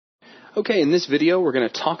Okay, in this video we're going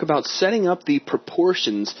to talk about setting up the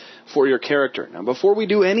proportions for your character. Now before we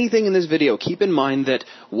do anything in this video, keep in mind that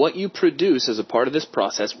what you produce as a part of this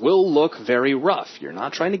process will look very rough. You're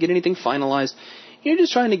not trying to get anything finalized. You're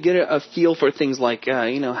just trying to get a feel for things like,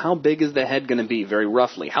 how big is the head going to be, very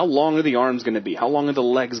roughly? How long are the arms going to be? How long are the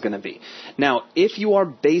legs going to be? Now, if you are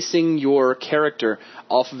basing your character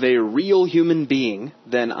off of a real human being,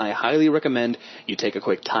 then I highly recommend you take a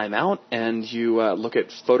quick time out and you look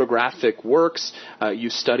at photographic works,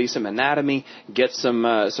 you study some anatomy, get some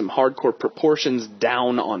hardcore proportions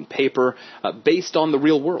down on paper based on the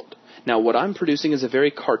real world. Now, what I'm producing is a very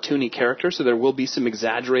cartoony character, so there will be some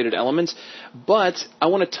exaggerated elements, but I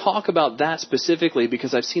want to talk about that specifically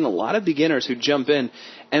because I've seen a lot of beginners who jump in,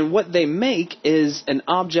 and what they make is an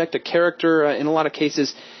object, a character, in a lot of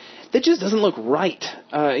cases, that just doesn't look right.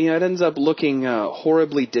 It ends up looking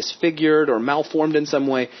horribly disfigured or malformed in some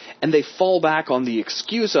way, and they fall back on the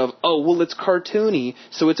excuse of, oh, well, it's cartoony,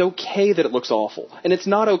 so it's okay that it looks awful. And it's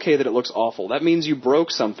not okay that it looks awful. That means you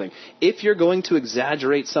broke something. If you're going to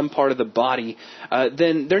exaggerate some part of the body,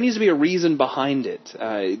 then there needs to be a reason behind it.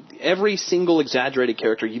 Every single exaggerated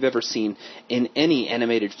character you've ever seen in any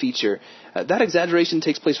animated feature, that exaggeration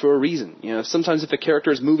takes place for a reason. Sometimes if a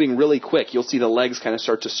character is moving really quick, you'll see the legs kind of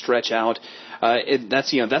start to stretch out.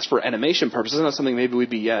 That's for animation purposes. That's not something maybe we'd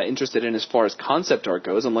be interested in as far as concept art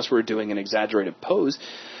goes, unless we're doing an exaggerated pose.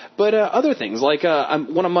 But other things, like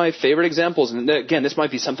one of my favorite examples, and again, this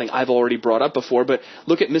might be something I've already brought up before, but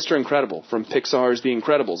look at Mr. Incredible from Pixar's The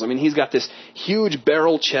Incredibles. I mean, he's got this huge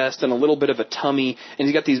barrel chest and a little bit of a tummy, and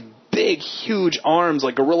he's got these big, huge arms,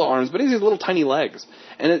 like gorilla arms, but he has these little tiny legs.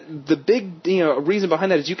 And the big reason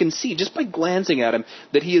behind that is you can see, just by glancing at him,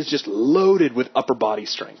 that he is just loaded with upper body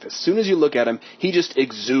strength. As soon as you look at him, he just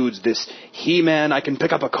exudes this He-Man, I can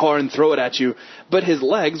pick up a car and throw it at you. But his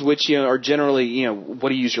legs, which are generally, what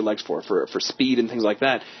do you use your legs for speed and things like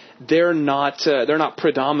that, they're not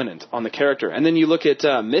predominant on the character. And then you look at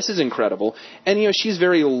Mrs. Incredible, and she's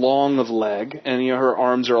very long of leg, and her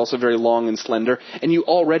arms are also very long and slender, and you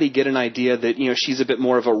already get an idea that she's a bit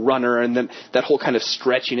more of a runner, and then that whole kind of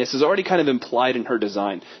stretchiness is already kind of implied in her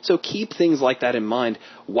design. So keep things like that in mind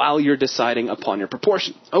while you're deciding upon your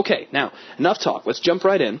proportion. Okay, now enough talk. Let's jump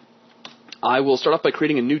right in. I will start off by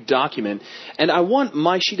creating a new document, and I want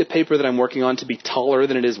my sheet of paper that I'm working on to be taller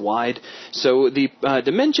than it is wide. So the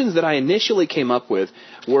dimensions that I initially came up with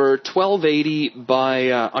were 1280 by,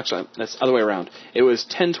 actually, that's the other way around. It was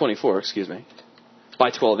 1024, by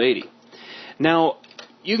 1280. Now,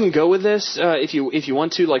 you can go with this if you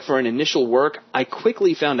want to, like for an initial work. I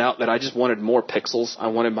quickly found out that I just wanted more pixels. I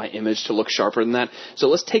wanted my image to look sharper than that. So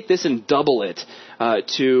let's take this and double it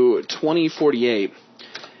to 2048.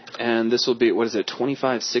 And this will be,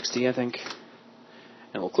 2560, I think?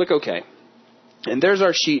 And we'll click OK. And there's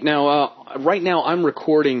our sheet. Now, right now I'm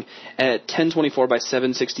recording at 1024 by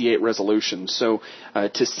 768 resolution. So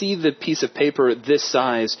to see the piece of paper this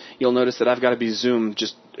size, you'll notice that I've got to be zoomed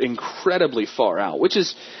just incredibly far out, which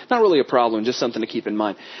is not really a problem, just something to keep in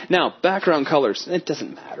mind. Now, background colors, it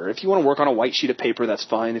doesn't matter. If you want to work on a white sheet of paper, that's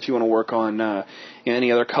fine. If you want to work on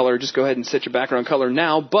any other color, just go ahead and set your background color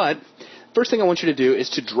now. But first thing I want you to do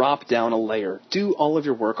is to drop down a layer. Do all of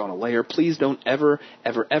your work on a layer. Please don't ever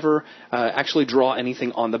actually draw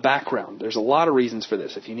anything on the background. There's a lot of reasons for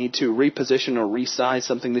this. If you need to reposition or resize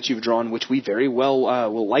something that you've drawn, which we very well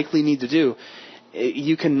will likely need to do,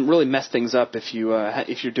 you can really mess things up if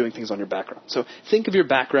you're doing things on your background. So think of your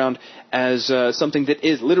background as something that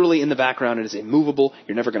is literally in the background. It is immovable.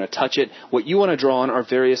 You're never going to touch it. What you want to draw on are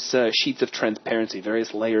various sheets of transparency,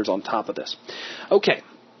 various layers on top of this. Okay.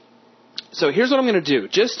 So here's what I'm going to do,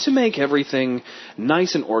 just to make everything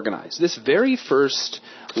nice and organized. This very first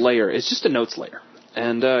layer is just a notes layer.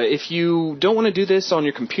 And if you don't want to do this on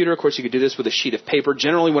your computer, of course you could do this with a sheet of paper.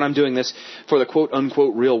 Generally when I'm doing this for the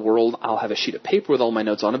quote-unquote real world, I'll have a sheet of paper with all my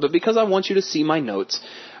notes on it. But because I want you to see my notes,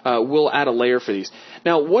 we'll add a layer for these.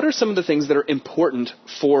 Now, what are some of the things that are important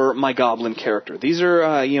for my Goblin character? These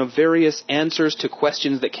are, various answers to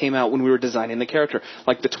questions that came out when we were designing the character,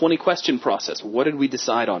 like the 20-question process. What did we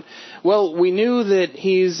decide on? Well, we knew that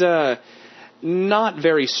he's not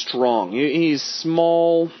very strong. He's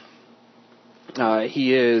small.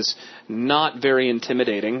 He is not very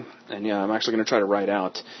intimidating. And yeah, I'm actually going to try to write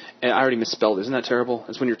out. I already misspelled it. Isn't that terrible?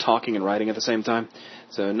 It's when you're talking and writing at the same time.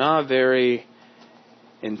 So not very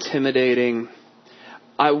intimidating.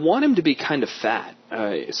 I want him to be kind of fat.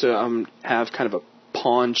 So have kind of a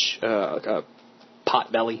paunch, like a pot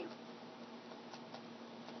belly.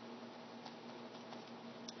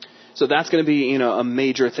 So that's going to be, a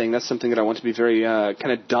major thing. That's something that I want to be very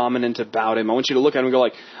kind of dominant about him. I want you to look at him and go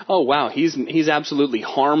like, oh, wow, he's absolutely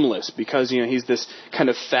harmless because, he's this kind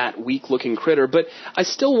of fat, weak-looking critter. But I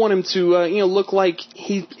still want him to, look like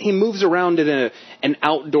he moves around in an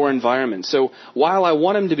outdoor environment. So while I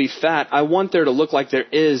want him to be fat, I want there to look like there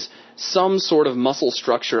is some sort of muscle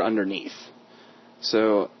structure underneath.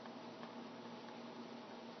 So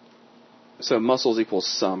muscles equals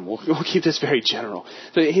some. We'll keep this very general.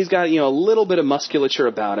 So he's got, a little bit of musculature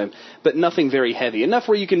about him, but nothing very heavy. Enough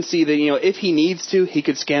where you can see that, if he needs to, he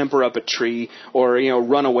could scamper up a tree or,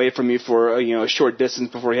 run away from you for, a short distance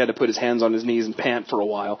before he had to put his hands on his knees and pant for a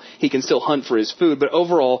while. He can still hunt for his food, but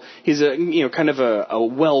overall, he's kind of a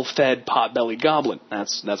well-fed, pot-bellied goblin.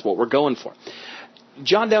 That's what we're going for.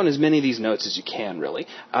 Jot down as many of these notes as you can, really.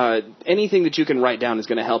 Anything that you can write down is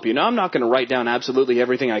going to help you. Now, I'm not going to write down absolutely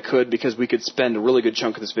everything I could because we could spend a really good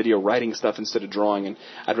chunk of this video writing stuff instead of drawing, and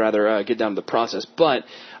I'd rather get down to the process. But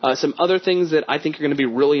some other things that I think are going to be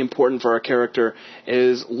really important for our character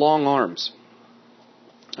is long arms.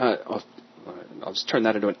 I'll just turn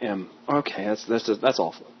that into an M. Okay, that's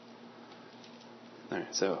awful. All right,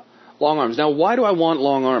 so long arms. Now, why do I want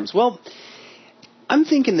long arms? Well, I'm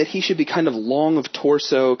thinking that he should be kind of long of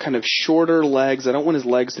torso, kind of shorter legs. I don't want his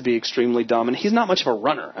legs to be extremely dominant. He's not much of a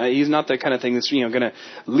runner. He's not the kind of thing that's, going to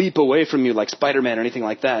leap away from you like Spider-Man or anything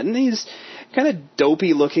like that. And he's kind of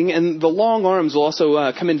dopey looking, and the long arms will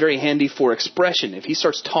also come in very handy for expression. If he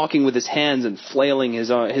starts talking with his hands and flailing his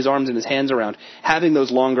arms and his hands around, having those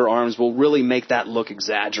longer arms will really make that look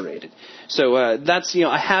exaggerated. So that's,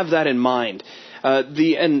 I have that in mind.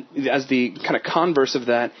 And as the kind of converse of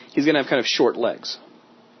that, he's going to have kind of short legs.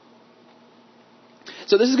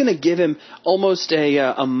 So this is going to give him almost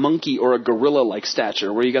a monkey or a gorilla-like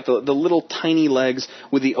stature, where you got the little tiny legs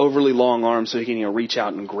with the overly long arms, so he can reach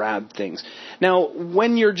out and grab things. Now,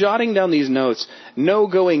 when you're jotting down these notes, know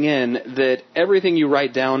going in that everything you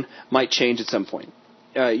write down might change at some point.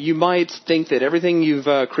 You might think that everything you've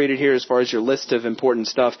created here as far as your list of important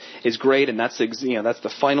stuff is great, and that's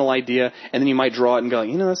the final idea, and then you might draw it and go,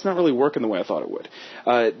 that's not really working the way I thought it would.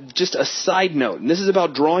 Just a side note, and this is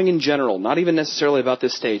about drawing in general, not even necessarily about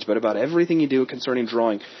this stage, but about everything you do concerning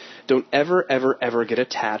drawing. Don't ever, ever, ever get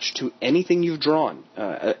attached to anything you've drawn.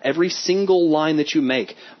 Every single line that you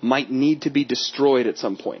make might need to be destroyed at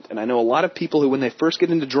some point. And I know a lot of people who, when they first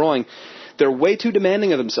get into drawing, they're way too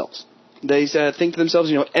demanding of themselves. They think to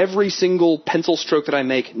themselves, every single pencil stroke that I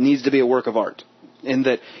make needs to be a work of art. And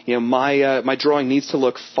that, my drawing needs to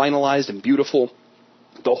look finalized and beautiful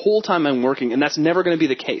the whole time I'm working, and that's never going to be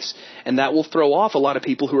the case. And that will throw off a lot of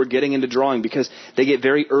people who are getting into drawing because they get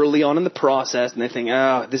very early on in the process and they think,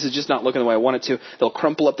 this is just not looking the way I want it to. They'll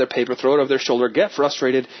crumple up their paper, throw it over their shoulder, get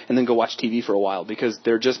frustrated, and then go watch TV for a while because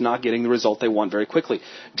they're just not getting the result they want very quickly.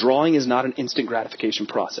 Drawing is not an instant gratification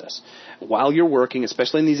process. While you're working,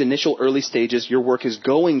 especially in these initial early stages, your work is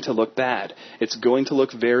going to look bad. It's going to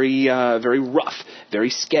look very rough,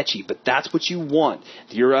 very sketchy, but that's what you want.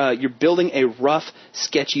 You're building a rough,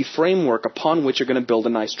 sketchy framework upon which you're going to build a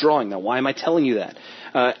nice drawing. Now, why am I telling you that?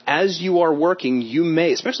 As you are working, you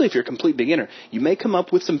may, especially if you're a complete beginner, you may come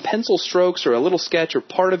up with some pencil strokes or a little sketch or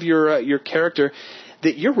part of your character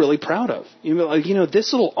that you're really proud of.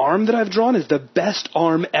 This little arm that I've drawn is the best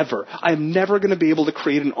arm ever. I'm never going to be able to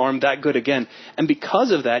create an arm that good again. And because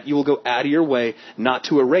of that, you will go out of your way not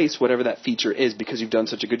to erase whatever that feature is because you've done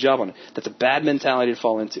such a good job on it. That's a bad mentality to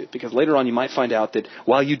fall into because later on you might find out that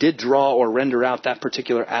while you did draw or render out that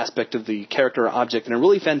particular aspect of the character or object in a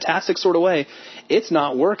really fantastic sort of way, it's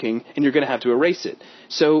not working and you're going to have to erase it.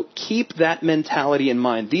 So keep that mentality in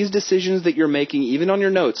mind. These decisions that you're making, even on your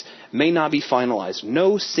notes, may not be finalized.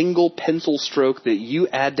 No single pencil stroke that you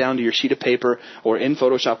add down to your sheet of paper or in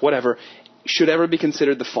Photoshop, whatever, should ever be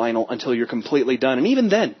considered the final until you're completely done. And even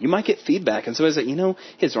then, you might get feedback. And somebody's like,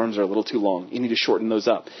 his arms are a little too long. You need to shorten those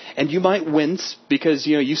up. And you might wince because,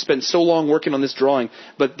 you spent so long working on this drawing.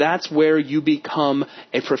 But that's where you become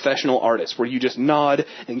a professional artist, where you just nod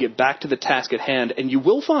and get back to the task at hand. And you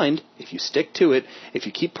will find, if you stick to it, if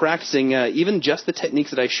you keep practicing even just the techniques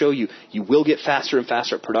that I show you, you will get faster and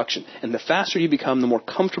faster at production. And the faster you become, the more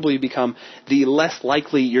comfortable you become, the less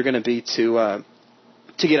likely you're going to be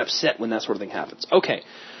to get upset when that sort of thing happens. Okay,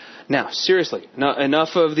 now, seriously, enough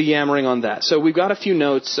of the yammering on that. So we've got a few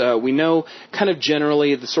notes. We know kind of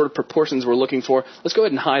generally the sort of proportions we're looking for. Let's go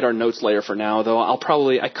ahead and hide our notes layer for now, though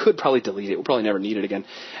I could probably delete it. We'll probably never need it again.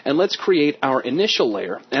 And let's create our initial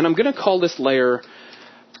layer. And I'm going to call this layer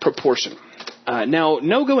proportion. Now,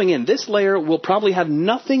 no going in, this layer will probably have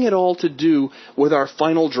nothing at all to do with our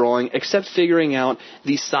final drawing except figuring out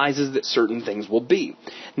the sizes that certain things will be.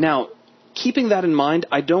 Now, keeping that in mind,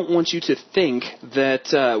 I don't want you to think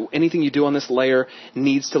that anything you do on this layer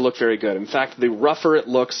needs to look very good. In fact, the rougher it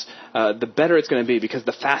looks, the better it's going to be because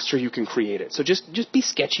the faster you can create it. So just be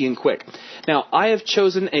sketchy and quick. Now, I have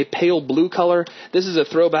chosen a pale blue color. This is a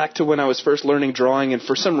throwback to when I was first learning drawing, and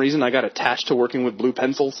for some reason I got attached to working with blue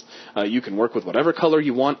pencils. You can work with whatever color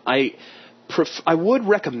you want. I would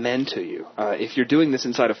recommend to you, if you're doing this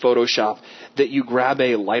inside of Photoshop, that you grab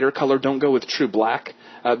a lighter color. Don't go with true black,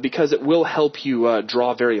 because it will help you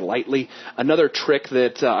draw very lightly. Another trick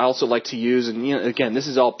that I also like to use, and again, this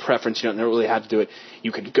is all preference. You don't really have to do it.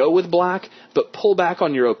 You can go with black, but pull back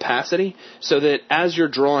on your opacity so that as you're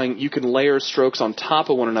drawing, you can layer strokes on top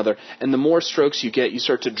of one another, and the more strokes you get, you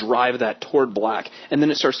start to drive that toward black, and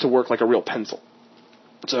then it starts to work like a real pencil.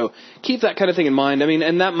 So keep that kind of thing in mind. I mean,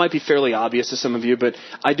 and that might be fairly obvious to some of you, but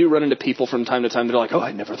I do run into people from time to time that are like, oh,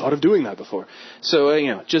 I never thought of doing that before. So,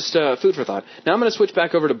 just food for thought. Now I'm going to switch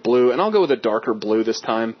back over to blue, and I'll go with a darker blue this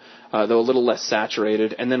time, though a little less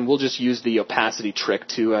saturated, and then we'll just use the opacity trick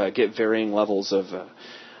to get varying levels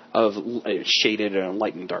of shaded and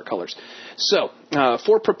light and dark colors. So,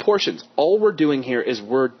 for proportions, all we're doing here is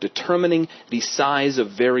we're determining the size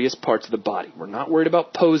of various parts of the body. We're not worried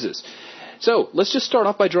about poses. So, let's just start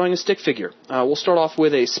off by drawing a stick figure. We'll start off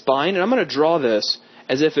with a spine, and I'm going to draw this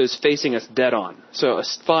as if it's facing us dead on. So a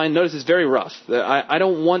spine, notice it's very rough. I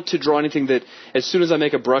don't want to draw anything that, as soon as I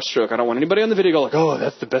make a brush stroke, I don't want anybody on the video to go like, oh,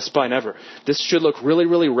 that's the best spine ever. This should look really,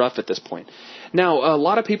 really rough at this point. Now, a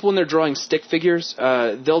lot of people when they're drawing stick figures,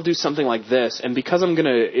 they'll do something like this, and because I'm going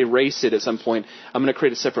to erase it at some point, I'm going to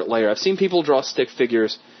create a separate layer. I've seen people draw stick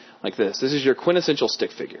figures like this. This is your quintessential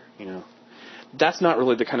stick figure, That's not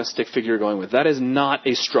really the kind of stick figure you're going with. That is not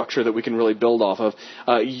a structure that we can really build off of.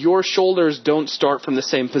 Your shoulders don't start from the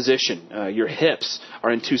same position. Your hips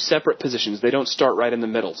are in two separate positions. They don't start right in the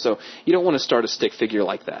middle. So you don't want to start a stick figure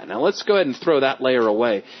like that. Now let's go ahead and throw that layer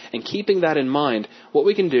away. And keeping that in mind, what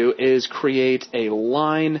we can do is create a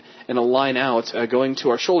line and a line out going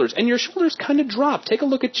to our shoulders. And your shoulders kind of drop. Take a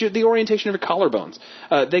look at the orientation of your collarbones.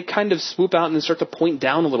 They kind of swoop out and then start to point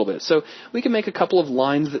down a little bit. So we can make a couple of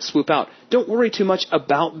lines that swoop out. Don't worry too much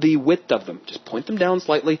about the width of them. Just point them down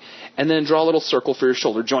slightly and then draw a little circle for your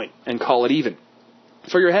shoulder joint and call it even.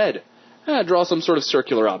 For your head, draw some sort of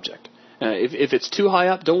circular object. If it's too high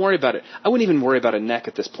up, don't worry about it. I wouldn't even worry about a neck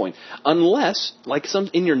at this point. Unless, like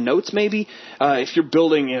some in your notes maybe, if you're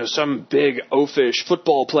building some big oafish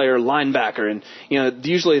football player linebacker, and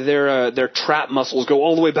usually their trap muscles go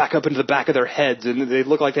all the way back up into the back of their heads, and they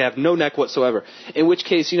look like they have no neck whatsoever. In which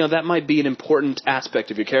case, that might be an important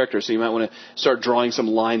aspect of your character, so you might want to start drawing some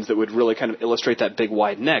lines that would really kind of illustrate that big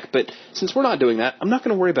wide neck. But since we're not doing that, I'm not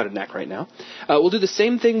going to worry about a neck right now. We'll do the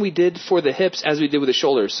same thing we did for the hips as we did with the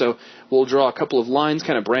shoulders. So we'll draw a couple of lines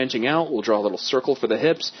kind of branching out. We'll draw a little circle for the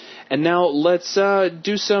hips. And now let's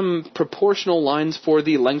do some proportional lines for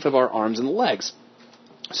the length of our arms and legs.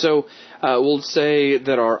 So we'll say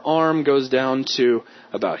that our arm goes down to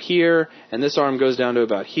about here, and this arm goes down to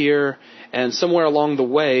about here. And somewhere along the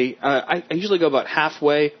way, I usually go about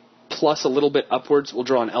halfway plus a little bit upwards. We'll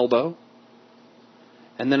draw an elbow.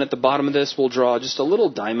 And then at the bottom of this, we'll draw just a little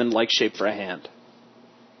diamond-like shape for a hand.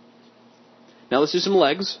 Now let's do some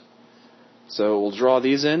legs. So we'll draw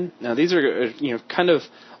these in. Now these are, kind of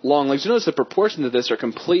long legs. You notice the proportions of this are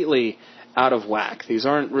completely out of whack. These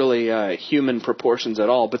aren't really human proportions at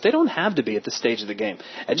all, but they don't have to be at this stage of the game.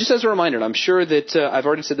 And just as a reminder, and I'm sure that I've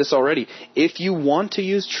already said this already, if you want to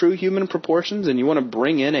use true human proportions and you want to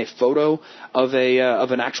bring in a photo of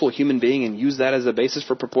an actual human being and use that as a basis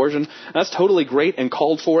for proportion, that's totally great and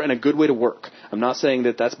called for and a good way to work. I'm not saying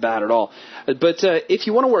that that's bad at all. But if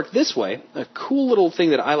you want to work this way, a cool little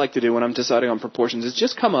thing that I like to do when I'm deciding on proportions is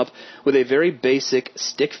just come up with a very basic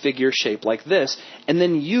stick figure shape like this and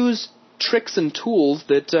then use tricks and tools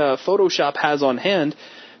that Photoshop has on hand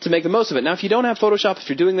to make the most of it. Now, if you don't have Photoshop, if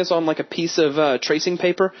you're doing this on like a piece of tracing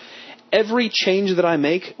paper, every change that I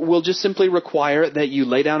make will just simply require that you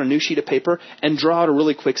lay down a new sheet of paper and draw out a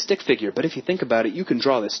really quick stick figure. But if you think about it, you can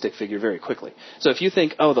draw this stick figure very quickly. So if you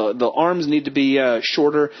think, oh, the arms need to be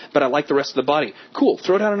shorter, but I like the rest of the body, cool.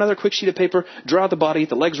 Throw down another quick sheet of paper, draw out the body,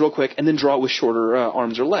 the legs real quick, and then draw it with shorter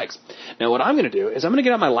arms or legs. Now, what I'm going to do is I'm going to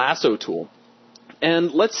get out my lasso tool.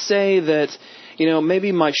 And let's say that,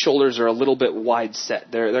 maybe my shoulders are a little bit wide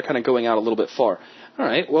set. They're kind of going out a little bit far. All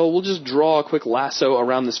right, well, we'll just draw a quick lasso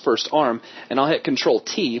around this first arm, and I'll hit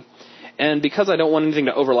Control-T. And because I don't want anything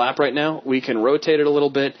to overlap right now, we can rotate it a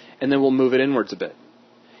little bit, and then we'll move it inwards a bit.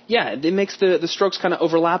 Yeah, it makes the strokes kind of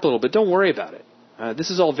overlap a little bit. Don't worry about it.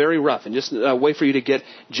 This is all very rough and just a way for you to get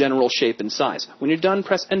general shape and size. When you're done,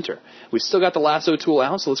 press Enter. We've still got the lasso tool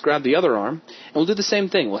out, so let's grab the other arm, and we'll do the same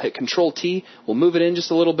thing. We'll hit Control-T, we'll move it in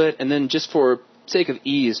just a little bit, and then just for sake of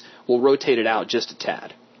ease, we'll rotate it out just a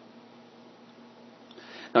tad.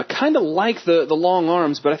 Now, I kind of like the long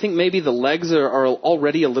arms, but I think maybe the legs are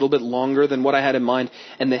already a little bit longer than what I had in mind,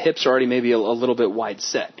 and the hips are already maybe a little bit wide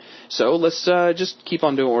set. So let's just keep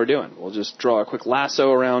on doing what we're doing. We'll just draw a quick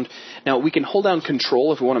lasso around. Now, we can hold down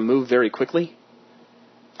Control if we want to move very quickly,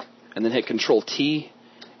 and then hit Control-T,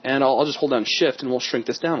 and I'll just hold down Shift, and we'll shrink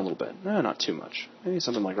this down a little bit. No, not too much. Maybe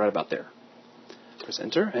something like right about there. Press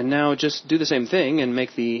Enter, and now just do the same thing and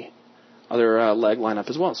make the other leg line up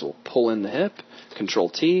as well. So we'll pull in the hip,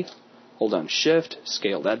 Control-T, hold down Shift,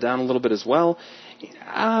 scale that down a little bit as well.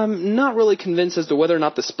 I'm not really convinced as to whether or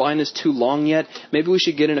not the spine is too long yet. Maybe we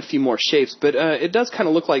should get in a few more shapes, but it does kind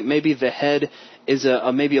of look like maybe the head is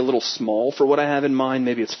maybe a little small for what I have in mind.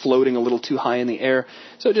 Maybe it's floating a little too high in the air.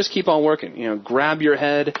 So just keep on working. You know, grab your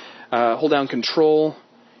head, hold down Control.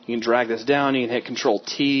 You can drag this down. You can hit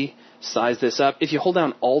Control-T. Size this up. If you hold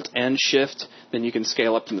down Alt and Shift, then you can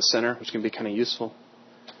scale up from the center, which can be kind of useful.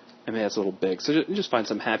 I mean, that's a little big. So just find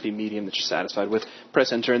some happy medium that you're satisfied with.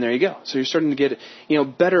 Press Enter, and there you go. So you're starting to get,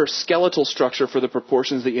 better skeletal structure for the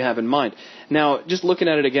proportions that you have in mind. Now, just looking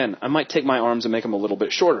at it again, I might take my arms and make them a little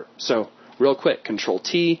bit shorter. So real quick,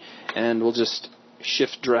 Control-T, and we'll just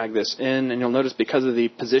Shift drag this in, and you'll notice because of the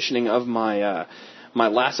positioning of my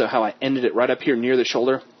lasso, how I ended it right up here near the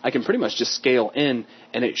shoulder, I can pretty much just scale in,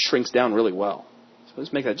 and it shrinks down really well. So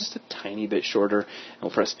let's make that just a tiny bit shorter, and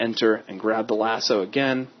we'll press Enter and grab the lasso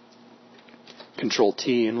again,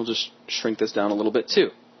 Control-T, and we'll just shrink this down a little bit too.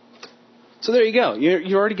 So there you go.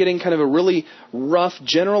 You're already getting kind of a really rough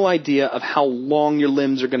general idea of how long your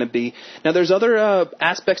limbs are going to be. Now, there's other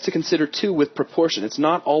aspects to consider, too, with proportion. It's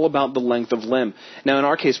not all about the length of limb. Now, in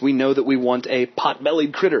our case, we know that we want a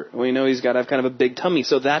pot-bellied critter. We know he's got to have kind of a big tummy,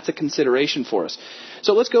 so that's a consideration for us.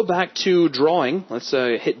 So let's go back to drawing. Let's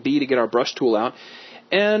hit B to get our brush tool out.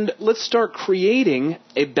 And let's start creating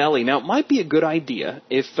a belly. Now, it might be a good idea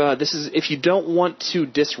if you don't want to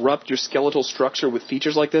disrupt your skeletal structure with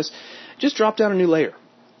features like this, just drop down a new layer.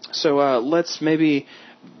 So let's maybe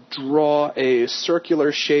draw a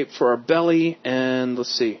circular shape for our belly, and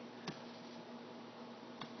let's see.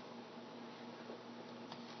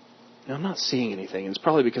 Now, I'm not seeing anything. It's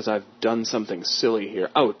probably because I've done something silly here.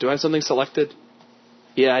 Oh, do I have something selected?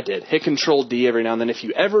 Yeah, I did. Hit Control-D every now and then. If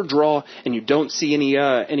you ever draw and you don't see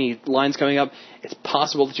any lines coming up, it's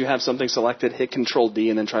possible that you have something selected. Hit Control-D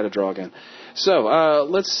and then try to draw again. So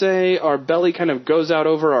let's say our belly kind of goes out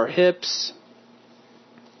over our hips.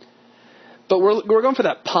 But we're going for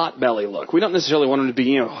that pot belly look. We don't necessarily want him to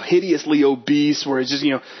be, hideously obese, where it's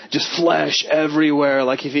just flesh everywhere,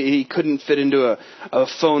 like if he couldn't fit into a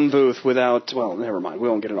phone booth without. Well, never mind. We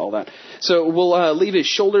won't get into all that. So we'll leave his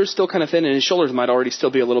shoulders still kind of thin, and his shoulders might already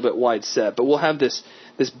still be a little bit wide set. But we'll have this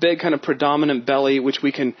big kind of predominant belly, which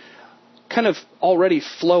we can kind of already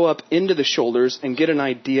flow up into the shoulders and get an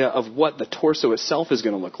idea of what the torso itself is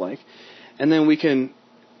going to look like, and then we can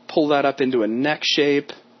pull that up into a neck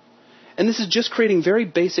shape. And this is just creating very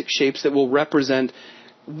basic shapes that will represent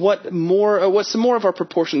what some more of our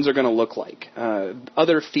proportions are going to look like.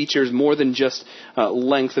 Other features more than just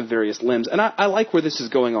length of various limbs. And I like where this is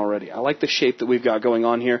going already. I like the shape that we've got going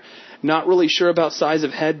on here. Not really sure about size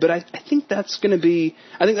of head, but I think that's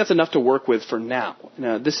enough to work with for now.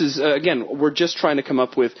 Now, this is, again, we're just trying to come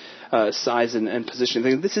up with size and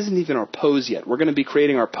positioning. This isn't even our pose yet. We're going to be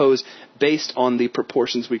creating our pose based on the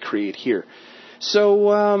proportions we create here. So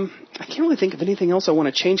I can't really think of anything else I want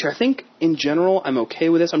to change here. I think, in general, I'm okay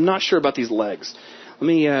with this. I'm not sure about these legs. Let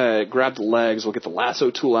me grab the legs. We'll get the lasso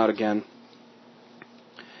tool out again.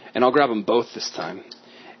 And I'll grab them both this time.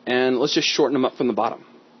 And let's just shorten them up from the bottom.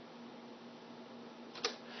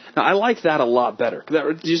 Now, I like that a lot better.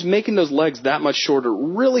 Just making those legs that much shorter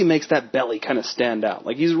really makes that belly kind of stand out.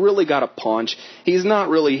 Like, he's really got a punch. He's not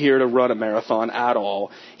really here to run a marathon at all.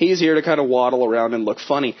 He's here to kind of waddle around and look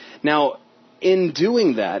funny. Now, in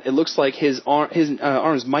doing that, it looks like his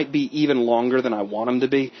arms might be even longer than I want them to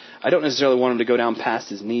be. I don't necessarily want him to go down past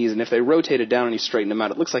his knees, and if they rotated down and he straightened them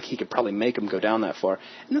out, it looks like he could probably make them go down that far,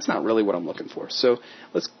 and that's not really what I'm looking for. So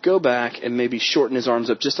let's go back and maybe shorten his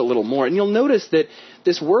arms up just a little more, and you'll notice that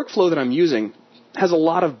this workflow that I'm using has a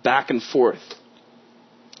lot of back and forth.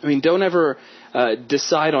 I mean, don't ever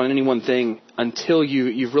decide on any one thing until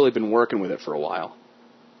you've really been working with it for a while.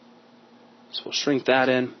 So we'll shrink that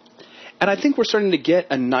in. And I think we're starting to get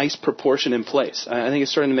a nice proportion in place. I think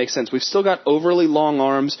it's starting to make sense. We've still got overly long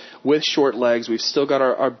arms with short legs. We've still got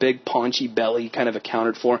our big paunchy belly kind of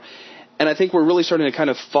accounted for. And I think we're really starting to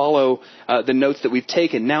kind of follow the notes that we've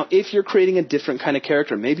taken. Now, if you're creating a different kind of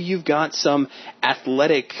character, maybe you've got some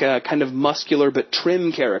athletic, kind of muscular but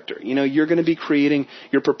trim character. You know, you're going to be creating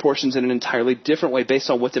your proportions in an entirely different way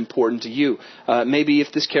based on what's important to you. Maybe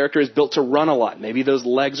if this character is built to run a lot, maybe those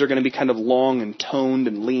legs are going to be kind of long and toned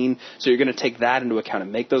and lean, so you're going to take that into account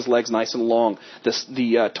and make those legs nice and long.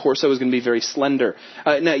 The torso is going to be very slender.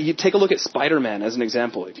 Now, you take a look at Spider-Man as an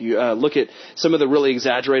example. If you look at some of the really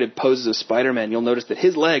exaggerated poses of Spider-Man, you'll notice that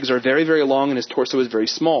his legs are very, very long and his torso is very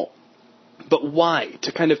small. But why?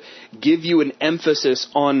 To kind of give you an emphasis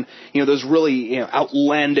on, those really,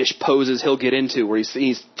 outlandish poses he'll get into where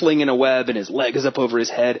he's flinging a web and his leg is up over his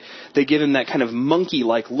head. They give him that kind of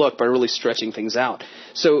monkey-like look by really stretching things out.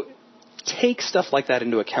 So take stuff like that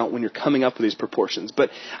into account when you're coming up with these proportions. But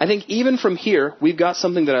I think even from here, we've got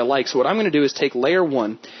something that I like. So what I'm going to do is take layer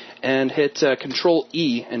 1 and hit Control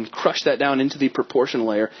E and crush that down into the proportion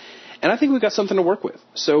layer. And I think we've got something to work with.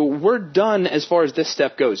 So we're done as far as this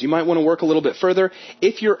step goes. You might want to work a little bit further.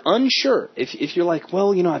 If you're unsure, if you're like,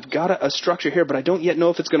 well, I've got a structure here, but I don't yet know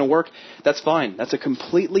if it's going to work, that's fine. That's a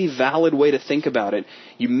completely valid way to think about it.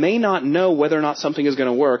 You may not know whether or not something is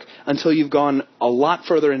going to work until you've gone a lot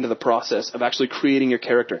further into the process of actually creating your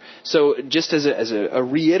character. So just as a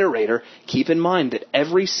reiterator, keep in mind that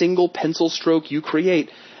every single pencil stroke you create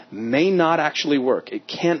may not actually work. It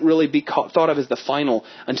can't really be thought of as the final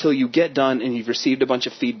until you get done and you've received a bunch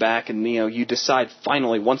of feedback and you decide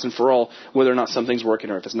finally once and for all whether or not something's working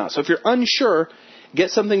or if it's not. So if you're unsure, get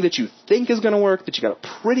something that you think is going to work, that you got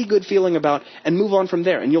a pretty good feeling about, and move on from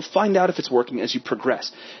there. And you'll find out if it's working as you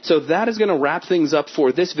progress. So that is going to wrap things up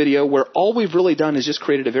for this video, where all we've really done is just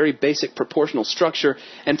created a very basic proportional structure,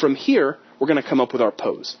 and from here we're going to come up with our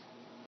pose.